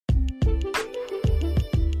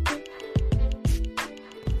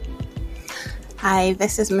Hi,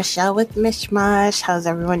 this is Michelle with Mishmash. How's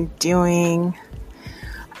everyone doing?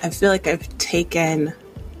 I feel like I've taken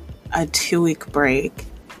a 2 week break,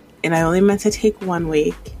 and I only meant to take 1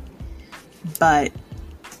 week, but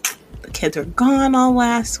the kids were gone all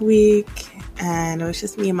last week, and it was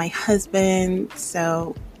just me and my husband.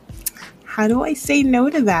 So, how do I say no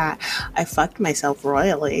to that? I fucked myself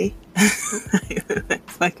royally. I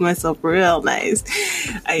fucked myself real nice.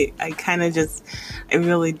 I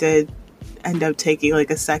really did end up taking like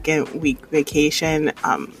a second week vacation,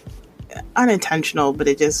 unintentional, but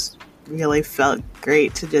it just really felt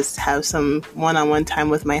great to just have some one-on-one time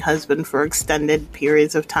with my husband for extended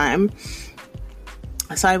periods of time.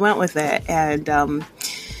 So I went with it, and I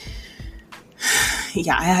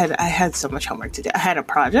had so much homework to do. I had a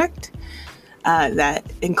project that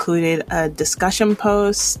included a discussion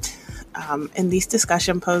post. And these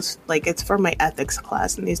discussion posts, like, it's for my ethics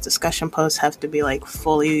class, and these discussion posts have to be like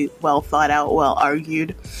fully well thought out, well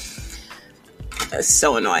argued. It's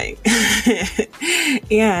so annoying.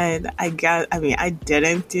 And I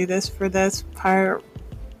didn't do this for this part.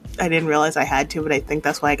 I didn't realize I had to, but I think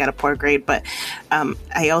that's why I got a poor grade. But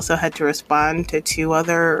I also had to respond to 2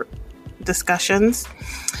 other discussions.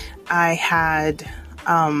 I had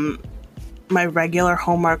my regular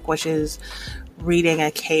homework, which is reading a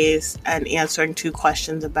case and answering 2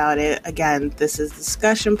 questions about it. Again, this is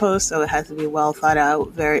discussion post, so it has to be well thought out,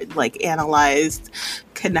 very like analyzed,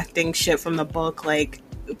 connecting shit from the book, like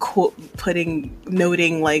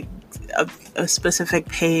noting like a specific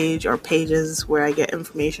page or pages where I get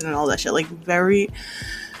information and all that shit. Like very,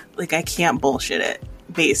 like I can't bullshit it.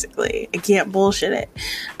 Basically, I can't bullshit it.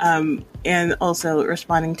 And also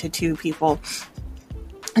responding to 2 people.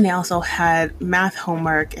 And I also had math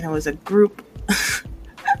homework, and it was a group.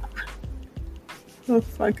 The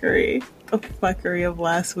fuckery of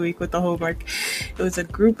last week with the homework. It was a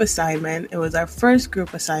group assignment. It was our first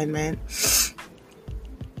group assignment.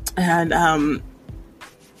 And,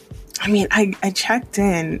 I checked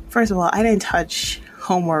in. First of all, I didn't touch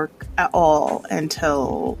homework at all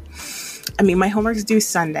until, my homework's due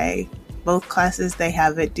Sunday. Both classes, they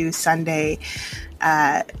have it due Sunday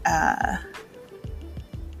at,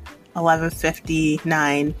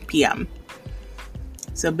 11:59 p.m.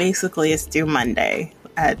 So basically it's due Monday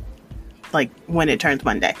at like when it turns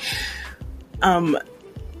Monday. And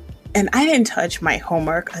I didn't touch my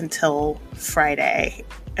homework until Friday.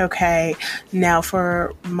 Okay. Now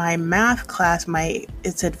for my math class,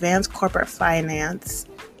 it's advanced corporate finance.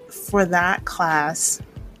 For that class,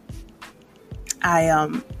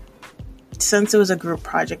 since it was a group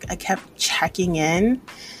project, I kept checking in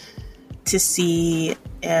to see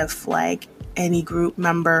if like any group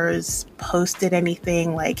members posted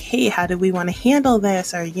anything like, hey, how do we want to handle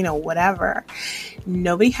this, or whatever.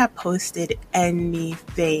 Nobody had posted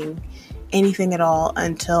anything at all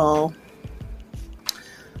until,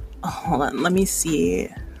 hold on, let me see,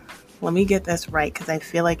 let me get this right, because I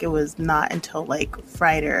feel like it was not until like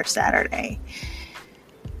Friday or Saturday.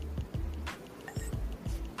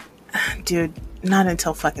 Dude, not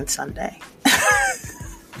until fucking Sunday.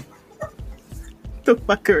 The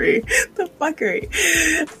fuckery.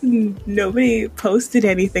 Nobody posted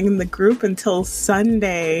anything in the group until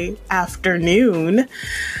Sunday afternoon.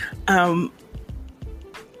 And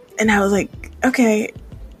I was like, okay.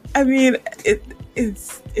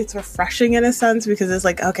 It's refreshing in a sense, because it's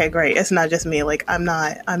like, okay, great. It's not just me. Like, I'm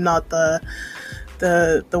not the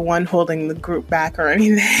one holding the group back or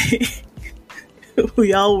anything.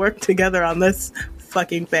 We all work together on this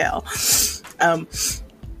fucking fail.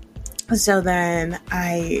 So then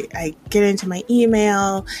I get into my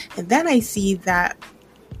email, and then I see that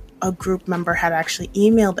a group member had actually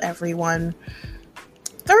emailed everyone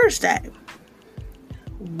Thursday.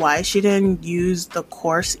 Why she didn't use the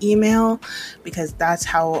course email, because that's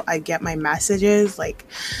how I get my messages. Like,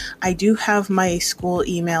 I do have my school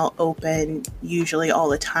email open usually all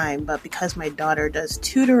the time, but because my daughter does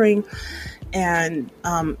tutoring, and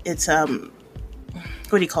it's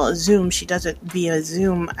what do you call it, Zoom, she does it via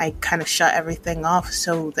Zoom, I kind of shut everything off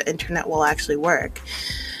so the internet will actually work,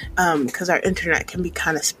 because our internet can be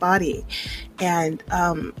kind of spotty, and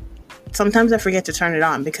sometimes I forget to turn it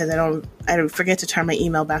on, because I forget to turn my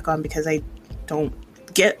email back on, because I don't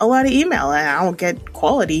get a lot of email, and I don't get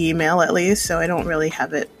quality email, at least, so I don't really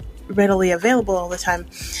have it readily available all the time.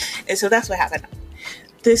 And so that's what happened.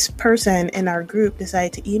 This person in our group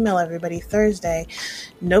decided to email everybody Thursday.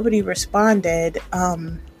 Nobody responded.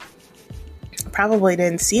 Probably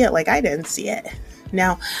didn't see it like I didn't see it.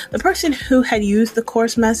 Now, the person who had used the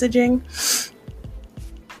course messaging,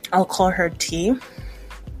 I'll call her T.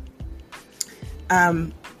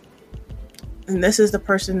 And this is the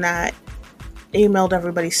person that emailed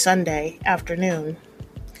everybody Sunday afternoon.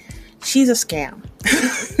 She's a scam.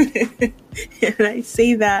 And I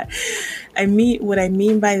say that, what I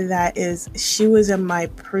mean by that is she was in my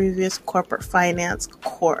previous corporate finance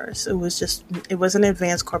course. It wasn't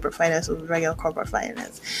advanced corporate finance, it was regular corporate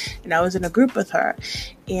finance. And I was in a group with her,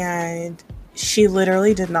 and she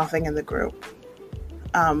literally did nothing in the group.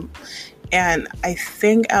 And I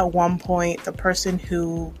think at one point, the person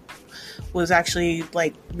who was actually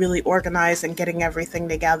like really organized and getting everything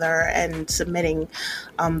together and submitting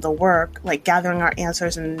the work, like gathering our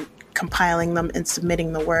answers and compiling them and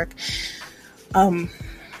submitting the work,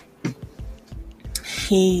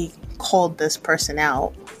 he called this person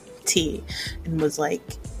out, T, and was like,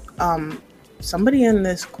 somebody in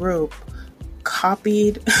this group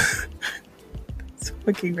copied it's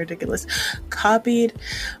fucking ridiculous, copied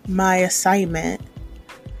my assignment.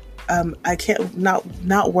 I can't,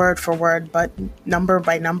 not word for word, but number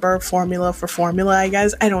by number, formula for formula, I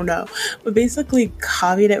guess. I don't know. But basically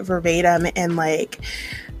copied it verbatim and like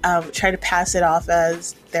try to pass it off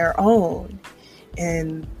as their own.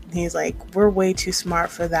 And he's like, we're way too smart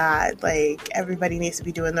for that. Like, everybody needs to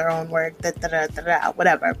be doing their own work,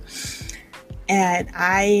 whatever. And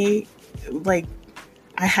I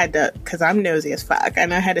had to, because I'm nosy as fuck,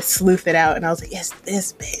 and I had to sleuth it out, and I was like, it's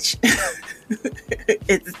this bitch.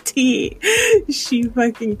 It's T. She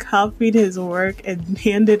fucking copied his work and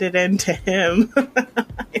handed it in to him.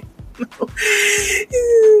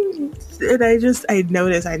 And I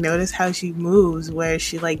notice how she moves, where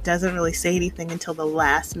she like doesn't really say anything until the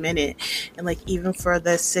last minute. And like, even for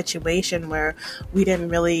this situation where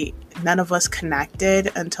none of us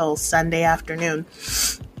connected until Sunday afternoon.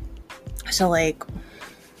 So like,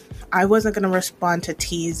 I wasn't going to respond to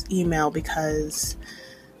T's email because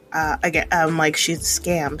again, I'm like, she's a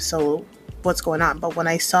scam, so what's going on? But when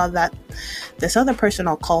I saw that this other person,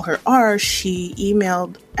 I'll call her R, she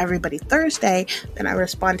emailed everybody Thursday, then I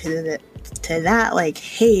responded to that like,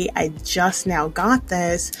 hey, I just now got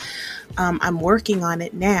this. I'm working on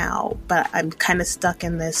it now, but I'm kind of stuck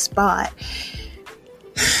in this spot.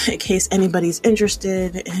 In case anybody's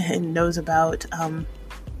interested and knows about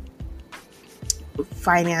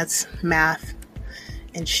finance, math,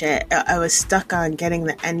 and shit, I was stuck on getting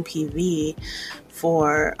the NPV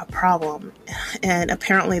for a problem, and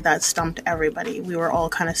apparently that stumped everybody. We were all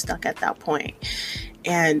kind of stuck at that point.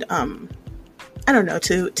 And I don't know,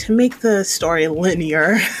 to make the story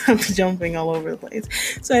linear, I'm jumping all over the place.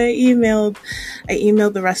 So I emailed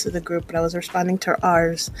the rest of the group, but I was responding to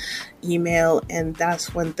ours email, and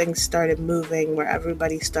that's when things started moving, where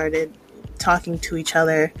everybody started talking to each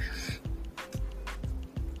other.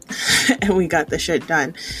 And we got the shit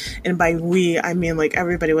done. And by we, I mean like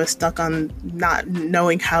everybody was stuck on not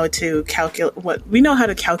knowing how to calculate. We know how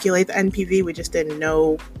to calculate the NPV, we just didn't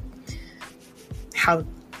know how.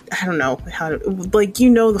 I don't know how to, like,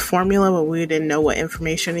 the formula, but we didn't know what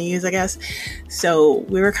information to use, I guess. So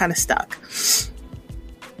we were kind of stuck.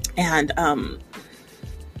 And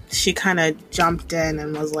she kind of jumped in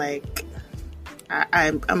and was like,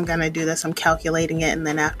 I'm gonna do this, I'm calculating it, and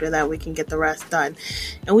then after that we can get the rest done.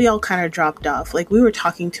 And we all kind of dropped off. Like, we were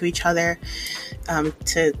talking to each other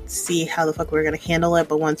to see how the fuck we were gonna handle it,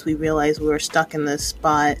 but once we realized we were stuck in this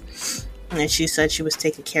spot and she said she was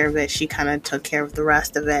taking care of it, she kind of took care of the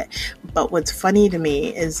rest of it. But what's funny to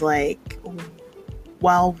me is, like,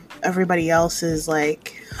 while everybody else is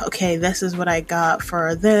like, okay, this is what I got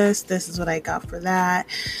for this is what I got for that,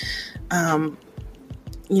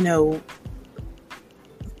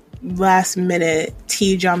 last minute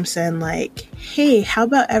T jumps in like, hey, how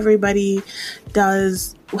about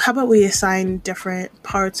we assign different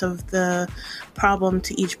parts of the problem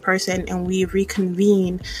to each person and we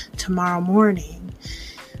reconvene tomorrow morning?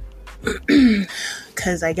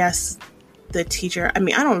 Because I guess the teacher, I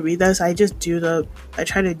don't read this, I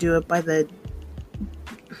try to do it by the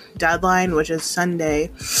deadline, which is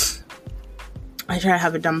Sunday. I try to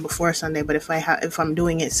have it done before Sunday, but if I'm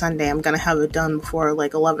doing it Sunday, I'm going to have it done before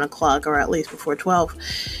like 11 o'clock or at least before 12.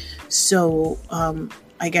 So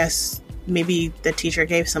I guess maybe the teacher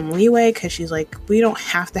gave some leeway because she's like, we don't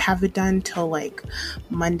have to have it done till like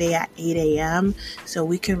Monday at 8 a.m. So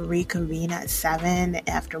we can reconvene at 7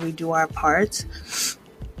 after we do our parts.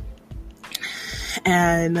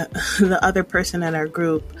 And the other person in our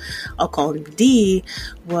group, I'll call him D,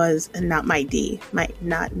 was not my D,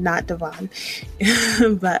 not Devon,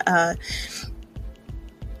 but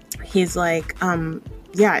he's like,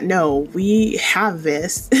 yeah, no, we have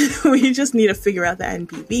this. We just need to figure out the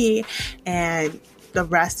NPV, and the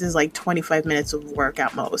rest is like 25 minutes of work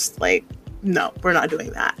at most. Like, no, we're not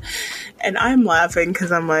doing that. And I'm laughing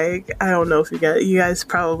because I'm like, I don't know if you guys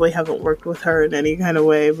probably haven't worked with her in any kind of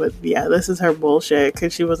way, but yeah, this is her bullshit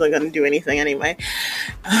because she wasn't going to do anything anyway.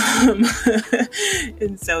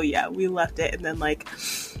 And so yeah, we left it, and then like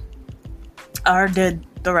R did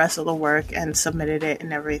the rest of the work and submitted it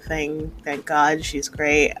and everything. Thank God, she's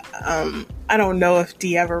great. I don't know if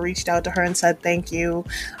D ever reached out to her and said thank you.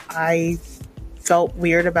 I felt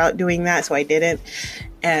weird about doing that, so I didn't.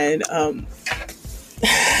 And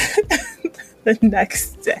the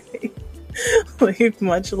next day, like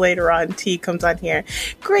much later on, T comes on here.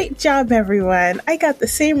 Great job, everyone. I got the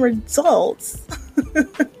same results.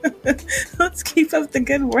 Let's keep up the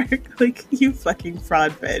good work. Like, you fucking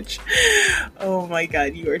fraud bitch. Oh my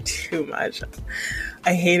God, you are too much.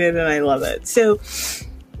 I hate it and I love it. So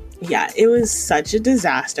yeah, it was such a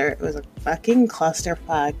disaster. It was a fucking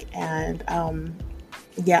clusterfuck. And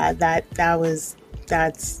yeah,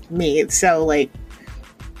 that's me. So like,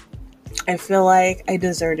 I feel like I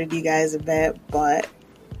deserted you guys a bit, but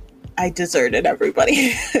I deserted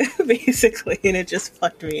everybody basically, and it just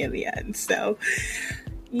fucked me in the end. So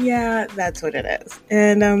yeah, that's what it is.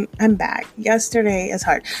 And I'm back. Yesterday is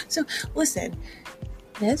hard. So listen,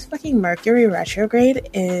 this fucking Mercury retrograde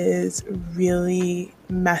is really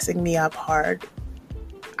messing me up hard.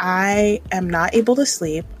 I am not able to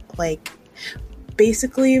sleep. Like,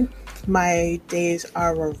 basically my days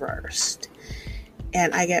are reversed,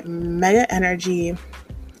 and I get mega energy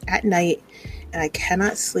at night, and I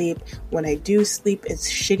cannot sleep. When I do sleep, it's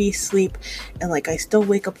shitty sleep, and like I still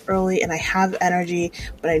wake up early and I have energy,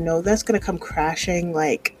 but I know that's gonna come crashing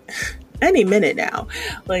like any minute now.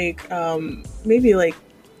 Like maybe like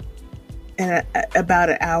in about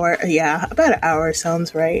an hour. Yeah, about an hour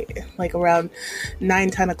sounds right. Like around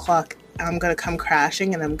 9-10 o'clock, I'm gonna come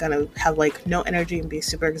crashing, and I'm gonna have like no energy and be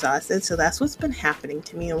super exhausted. So that's what's been happening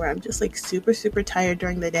to me, where I'm just like super tired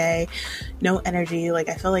during the day, no energy. Like,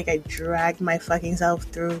 I feel like I dragged my fucking self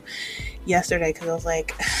through yesterday because I was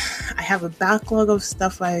like, I have a backlog of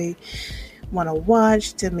stuff I want to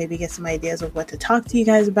watch to maybe get some ideas of what to talk to you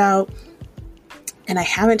guys about. And I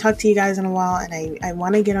haven't talked to you guys in a while, and I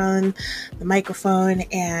want to get on the microphone,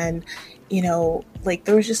 and you know, like,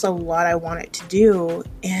 there was just a lot I wanted to do,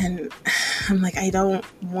 and I'm like, I don't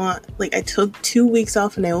want, like, I took 2 weeks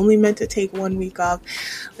off, and I only meant to take 1 week off.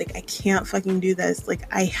 Like, I can't fucking do this. Like,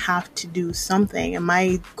 I have to do something. And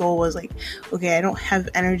my goal was like, okay, I don't have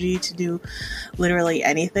energy to do literally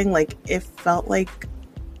anything. Like, it felt like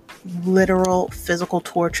literal physical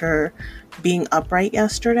torture being upright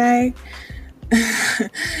yesterday.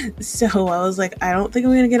 So I was like, I don't think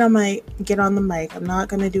I'm gonna get on the mic. I'm not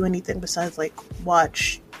gonna do anything besides like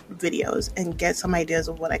watch videos and get some ideas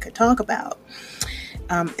of what I could talk about.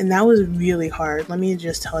 And that was really hard. Let me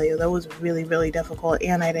just tell you, that was really difficult,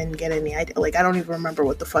 and I didn't get any idea. Like, I don't even remember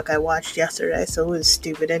what the fuck I watched yesterday, so it was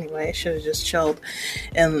stupid anyway. I should have just chilled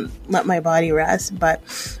and let my body rest. But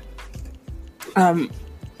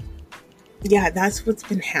yeah, that's what's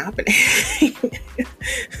been happening.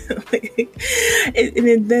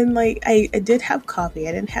 And then, like, I did have coffee.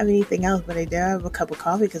 I didn't have anything else, but I did have a cup of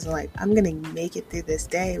coffee because I'm like, I'm going to make it through this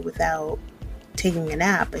day without taking a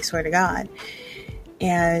nap, I swear to God.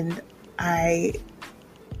 And I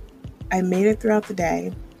made it throughout the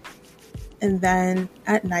day. And then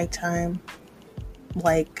at nighttime,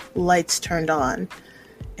 like, lights turned on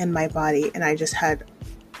in my body, and I just had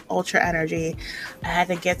ultra energy. I had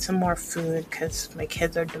to get some more food because my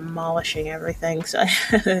kids are demolishing everything, so I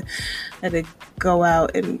had to go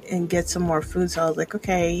out and get some more food. So I was like,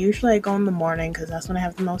 okay, usually I go in the morning because that's when I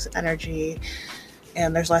have the most energy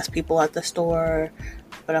and there's less people at the store.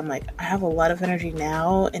 But I'm like, I have a lot of energy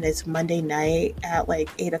now, and it's Monday night at like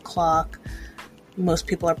 8 o'clock. Most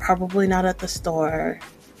people are probably not at the store,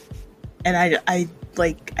 and I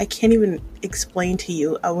can't even explain to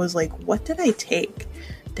you. I was like, what did I take?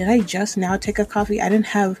 Did I just now take a coffee? I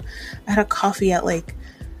had a coffee at like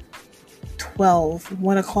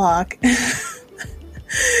 1 o'clock.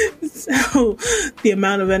 So the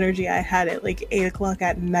amount of energy I had at like 8 o'clock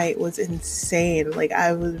at night was insane. Like,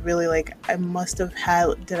 I was really like, I must have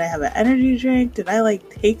had, did I have an energy drink? Did I like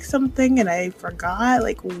take something and I forgot?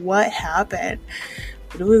 Like, what happened?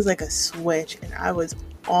 But it was like a switch, and I was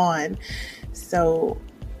on. So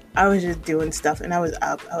I was just doing stuff, and I was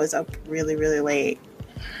up really late.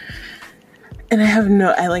 And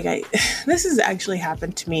this has actually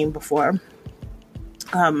happened to me before.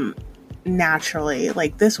 naturally.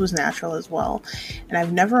 Like, this was natural as well. And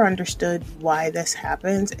I've never understood why this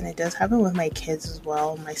happens. And it does happen with my kids as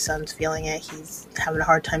well. My son's feeling it. He's having a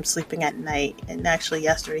hard time sleeping at night. And actually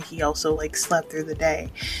yesterday he also like slept through the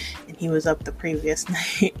day. And he was up the previous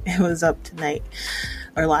night. It was up tonight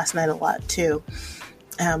or last night a lot too.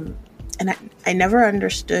 And I never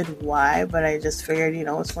understood why, but I just figured,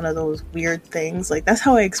 it's one of those weird things. Like, that's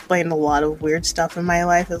how I explained a lot of weird stuff in my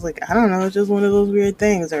life. It's like, I don't know, it's just one of those weird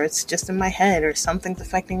things, or it's just in my head, or something's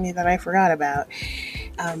affecting me that I forgot about.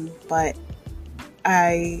 But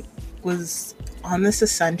I was on this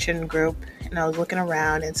Ascension group, and I was looking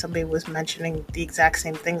around, and somebody was mentioning the exact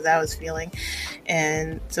same things I was feeling.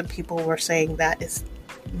 And some people were saying that it's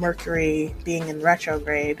Mercury being in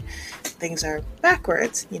retrograde, things are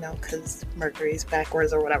backwards, because Mercury's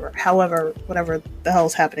backwards or whatever. However, whatever the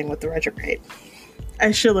hell's happening with the retrograde,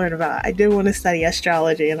 I should learn about it. I did want to study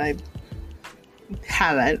astrology and I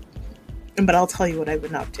haven't, but I'll tell you what I've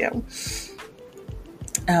been up to.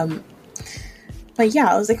 But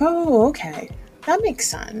yeah, I was like, oh, okay, that makes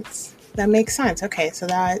sense. Okay, so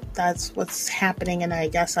that's what's happening, and I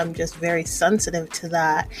guess I'm just very sensitive to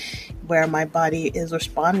that, where my body is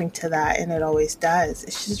responding to that, and it always does.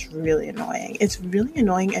 It's just really annoying. It's really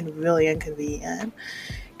annoying and really inconvenient,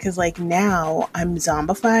 because like now I'm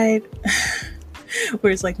zombified,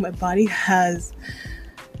 where it's like my body has,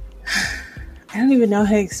 I don't even know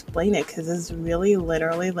how to explain it, because it's really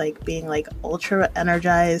literally like being like ultra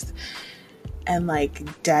energized and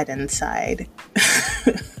like dead inside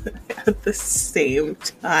at the same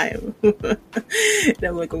time. And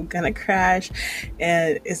I'm like, I'm gonna crash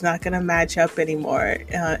and it's not gonna match up anymore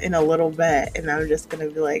in a little bit, and I'm just gonna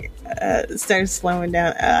be like, start slowing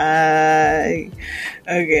down.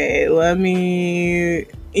 Okay, let me,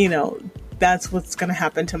 that's what's gonna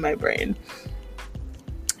happen to my brain.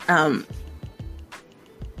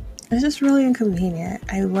 It's just really inconvenient.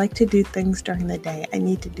 I like to do things during the day. I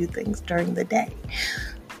need to do things during the day.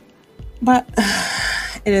 But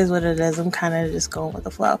it is what it is. I'm kind of just going with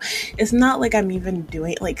the flow. It's not like I'm even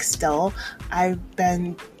doing, like, still, I've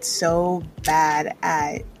been so bad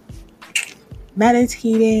at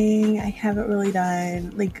meditating. I haven't really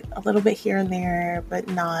done, like, a little bit here and there, but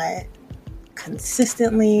not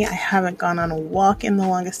consistently. I haven't gone on a walk in the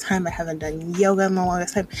longest time. I haven't done yoga in the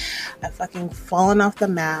longest time. I've fucking fallen off the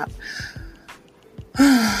map.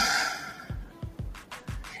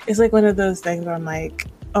 It's like one of those things where I'm like,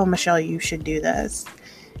 oh, Michelle, you should do this.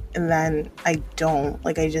 And then I don't.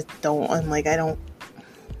 Like, I just don't. I'm like, I don't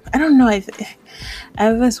know. I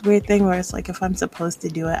have this weird thing where it's like, if I'm supposed to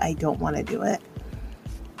do it, I don't want to do it.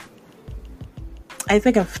 I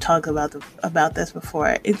think I've talked about this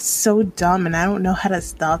before. It's so dumb, and I don't know how to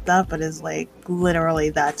stop that, but it's like,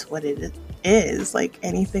 literally, that's what it is. Like,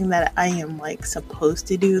 anything that I am, like, supposed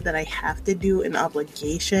to do, that I have to do, an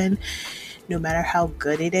obligation, no matter how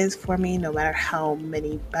good it is for me, no matter how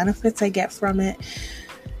many benefits I get from it,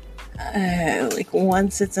 like,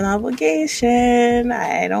 once it's an obligation,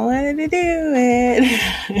 I don't want to do it.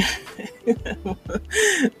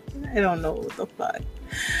 I don't know what the fuck.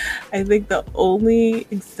 I think the only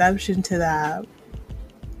exception to that,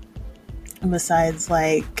 besides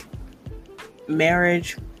like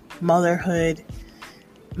marriage and motherhood,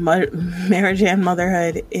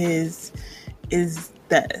 is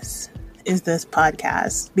this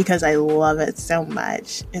podcast, because I love it so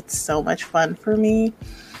much. It's so much fun for me.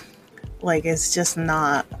 Like, it's just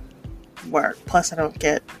not work. Plus, I don't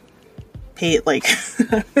get paid, like,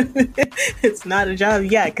 it's not a job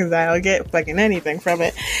yet, because I don't get fucking anything from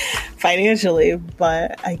it financially,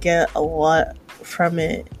 but I get a lot from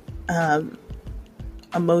it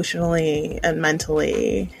emotionally and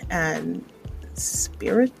mentally and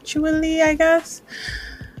spiritually, I guess.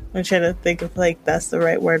 I'm trying to think if, like, that's the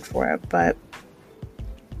right word for it, but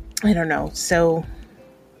I don't know. So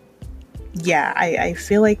yeah, I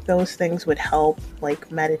feel like those things would help,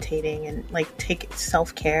 like meditating and like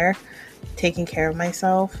self-care, taking care of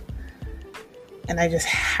myself, and I just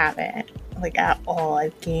haven't, like, at all.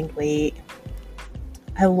 I've gained weight.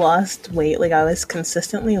 I lost weight. Like, I was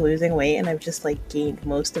consistently losing weight, and I've just, like, gained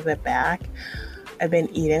most of it back. I've been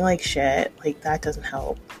eating like shit. Like, that doesn't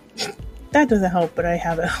help. But I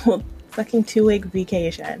have a whole fucking 2-week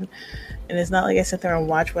vacation, and it's not like I sit there and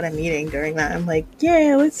watch what I'm eating during that. I'm like,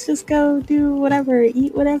 yeah, let's just go do whatever,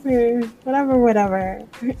 eat whatever whatever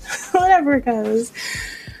goes.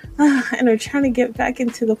 And I'm trying to get back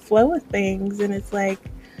into the flow of things, and it's like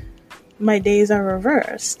my days are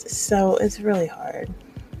reversed, so it's really hard.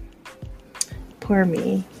 Poor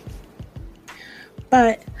me.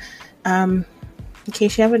 But in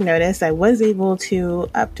case you haven't noticed, I was able to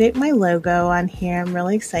update my logo on here. I'm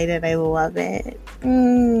really excited. I love it.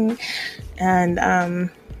 And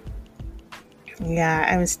yeah,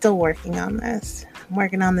 I'm still working on this. I'm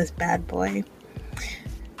working on this bad boy.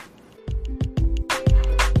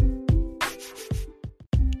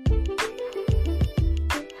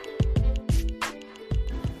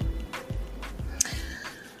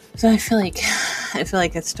 So I feel like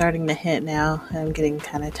it's starting to hit now. I'm getting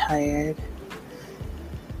kind of tired.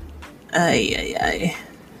 I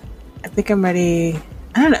think I'm ready.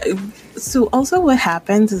 I don't know. So also what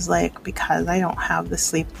happens is, like, because I don't have the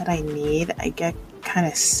sleep that I need, I get kind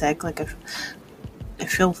of sick. Like I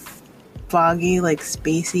feel foggy, like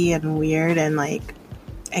spacey and weird, and like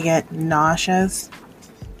I get nauseous.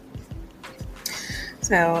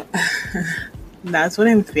 So that's what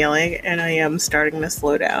I'm feeling, and I am starting to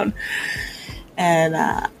slow down. And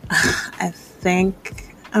I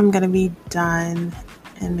think I'm gonna be done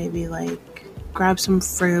and maybe like grab some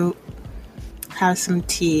fruit, have some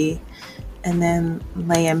tea, and then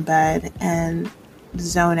lay in bed and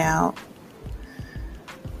zone out.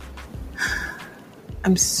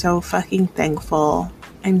 I'm so fucking thankful.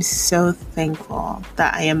 I'm so thankful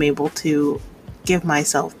that I am able to give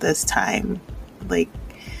myself this time. Like,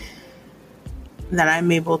 that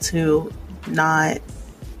I'm able to not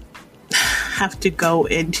have to go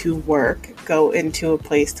into a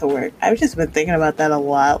place to work. I've just been thinking about that a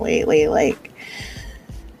lot lately, like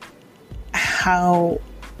how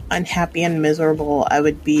unhappy and miserable I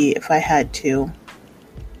would be if I had to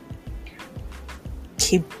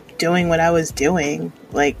keep doing what I was doing.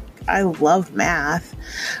 Like, I love math.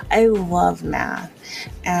 And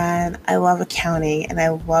I love accounting, and I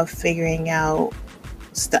love figuring out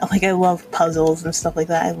stuff. Like, I love puzzles and stuff like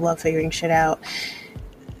that. I love figuring shit out.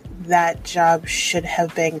 That job should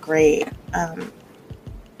have been great.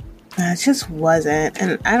 It just wasn't.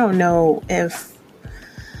 And I don't know. I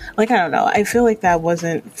feel like that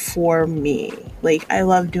wasn't for me. Like, I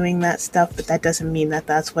love doing that stuff, but that doesn't mean that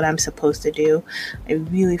that's what I'm supposed to do. I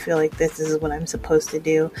really feel like this is what I'm supposed to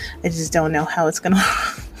do. I just don't know how it's gonna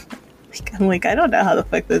I don't know how the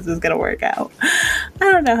fuck this is gonna work out.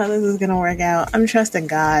 I'm trusting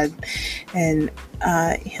God, and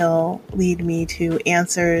He'll lead me to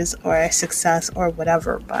answers or success or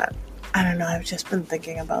whatever. But I don't know. I've just been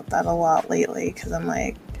thinking about that a lot lately, because I'm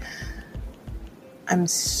like, I'm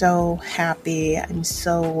so happy. I'm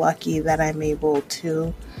so lucky that I'm able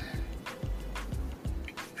to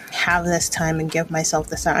have this time and give myself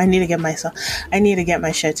this time. I need to get my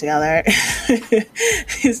shit together.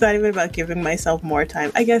 It's not even about giving myself more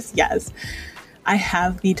time. I guess, yes, I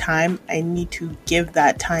have the time. I need to give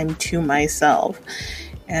that time to myself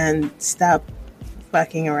and stop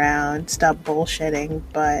fucking around, stop bullshitting.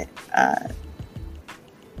 But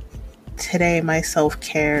today my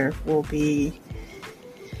self-care will be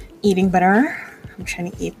eating better. I'm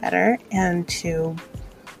trying to eat better and to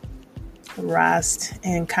rest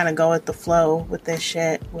and kind of go with the flow with this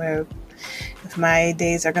shit, where if my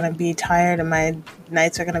days are going to be tired and my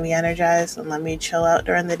nights are going to be energized, and let me chill out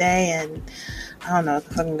during the day, and I don't know what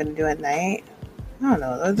the fuck I'm going to do at night. I don't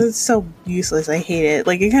know. That's so useless. I hate it.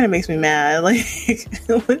 Like, it kind of makes me mad. Like,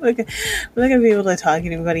 I'm not going to be able to talk to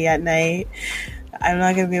anybody at night. I'm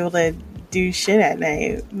not going to be able to do shit at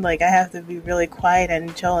night. Like, I have to be really quiet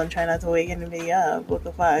and chill and try not to wake anybody up. What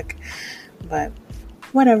the fuck? But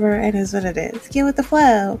whatever, it is what it is. Get with the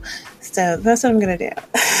flow. So that's what I'm gonna do.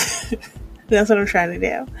 That's what I'm trying to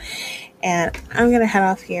do. And I'm gonna head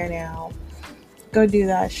off here now. Go do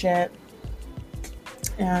that shit.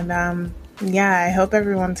 And yeah, I hope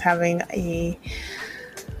everyone's having a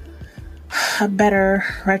better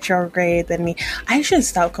retrograde than me. I should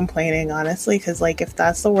stop complaining, honestly, because like, if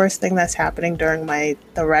that's the worst thing that's happening during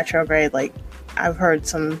the retrograde, like, I've heard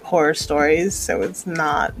some horror stories, so it's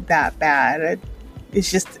not that bad. It's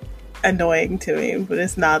just annoying to me, but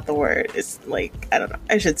it's not the word. It's like, I don't know,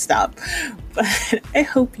 I should stop. But I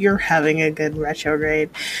hope you're having a good retrograde,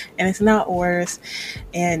 and it's not worse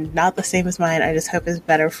and not the same as mine. I just hope it's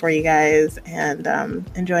better for you guys, and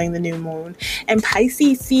enjoying the new moon and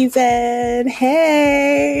Pisces season.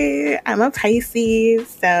 Hey, I'm a Pisces,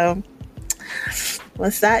 so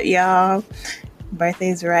what's up, y'all?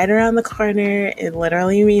 Birthday's right around the corner. It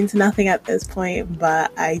literally means nothing at this point,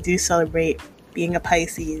 but I do celebrate being a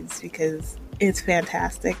Pisces because it's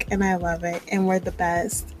fantastic and I love it and we're the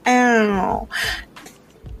best. Ow!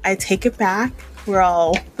 I take it back. We're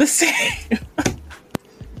all the same.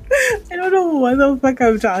 I don't know what the fuck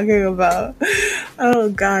I'm talking about. Oh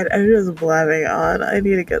God, I'm just blabbing on. I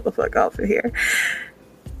need to get the fuck off of here.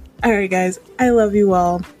 Alright guys, I love you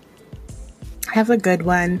all. Have a good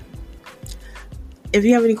one. If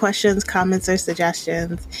you have any questions, comments, or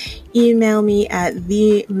suggestions, email me at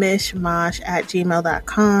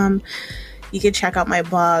themishmash@gmail.com. You can check out my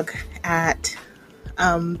blog at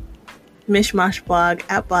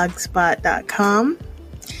mishmashblog@blogspot.com.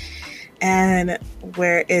 And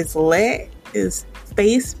where it's lit is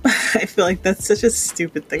Facebook. I feel like that's such a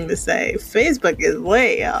stupid thing to say. Facebook is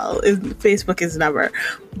lit, y'all. Facebook is never.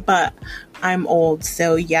 But I'm old,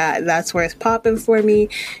 so yeah, that's where it's popping for me.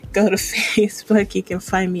 Go to Facebook. You can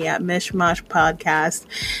find me at Mishmash Podcast.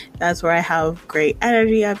 That's where I have great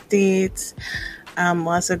energy updates,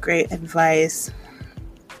 lots of great advice,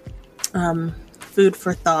 food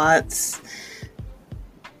for thoughts.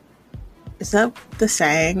 Is that the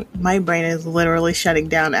saying? My brain is literally shutting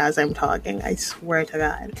down as I'm talking. I swear to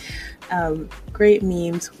God. Great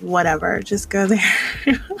memes, whatever. Just go there.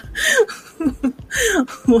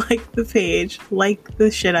 Like the page. Like the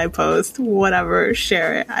shit I post. Whatever.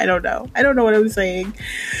 Share it. I don't know. I don't know what I'm saying.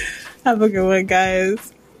 Have a good one,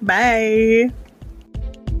 guys. Bye.